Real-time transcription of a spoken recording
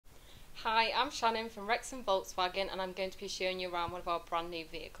Hi, I'm Shannon from Wrexham Volkswagen and I'm going to be showing you around one of our brand new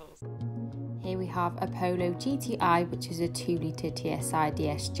vehicles. Here we have a Polo GTI, which is a 2.0 TSI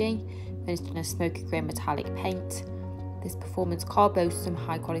DSG, finished in a smoky grey metallic paint. This performance car boasts some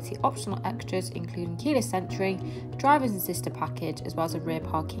high quality optional extras including keyless entry, driver's assistant package, as well as a rear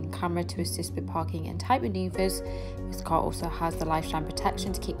parking camera to assist with parking and tight manoeuvres. This car also has the lifetime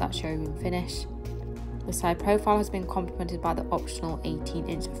protection to keep that showroom finish. The side profile has been complemented by the optional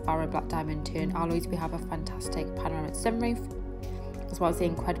 18-inch Faro black diamond tone alloys. We have a fantastic panoramic sunroof, as well as the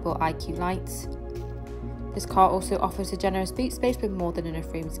incredible IQ lights. This car also offers a generous boot space with more than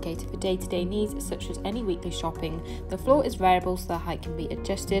enough room to cater for day-to-day needs such as any weekly shopping. The floor is variable so the height can be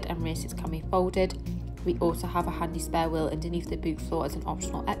adjusted and rear seats can be folded. We also have a handy spare wheel underneath the boot floor as an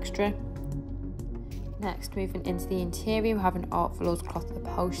optional extra. Next, moving into the interior, we have an art velours cloth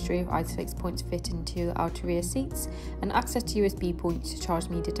upholstery with ISOFIX points fit into the outer rear seats and access to USB points to charge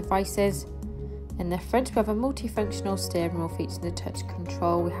media devices. In the front, we have a multifunctional steering wheel featuring the touch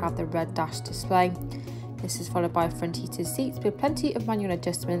control. We have the red dash display. This is followed by front heated seats with plenty of manual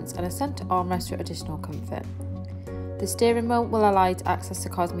adjustments and a centre armrest for additional comfort. The steering wheel will allow you to access the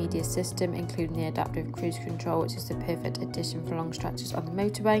car's media system, including the adaptive cruise control, which is the perfect addition for long stretches on the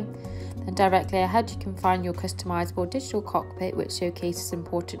motorway. Then directly ahead you can find your customisable digital cockpit, which showcases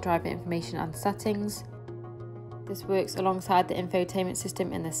important driver information and settings. This works alongside the infotainment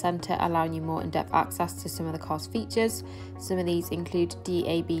system in the centre, allowing you more in-depth access to some of the car's features. Some of these include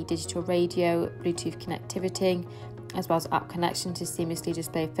DAB digital radio, Bluetooth connectivity, as well as app connection to seamlessly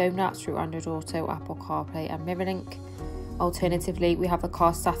display phone apps through Android Auto, Apple CarPlay and MirrorLink. Alternatively, we have the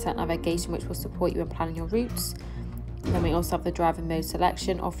car's satellite navigation, which will support you in planning your routes. And then we also have the driver mode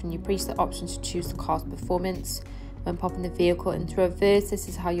selection, offering you preset options to choose the car's performance. When popping the vehicle into reverse, this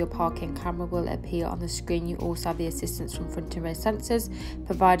is how your parking camera will appear on the screen. You also have the assistance from front and rear sensors,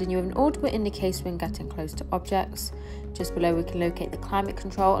 providing you with an audible indicator when getting close to objects. Just below we can locate the climate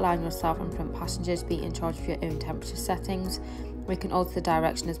control, allowing yourself and front passengers to be in charge of your own temperature settings. We can alter the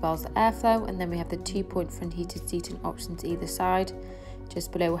direction as well as the airflow, and then we have the 2-point front heated seating options either side.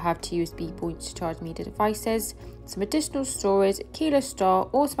 Just below we have 2 USB points to charge media devices, some additional storage, keyless start,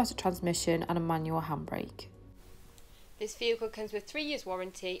 automatic transmission and a manual handbrake. This vehicle comes with 3 years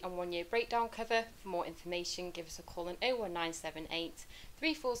warranty and 1 year breakdown cover. For more information, give us a call on 01978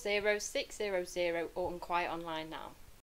 340 600 or inquire online now.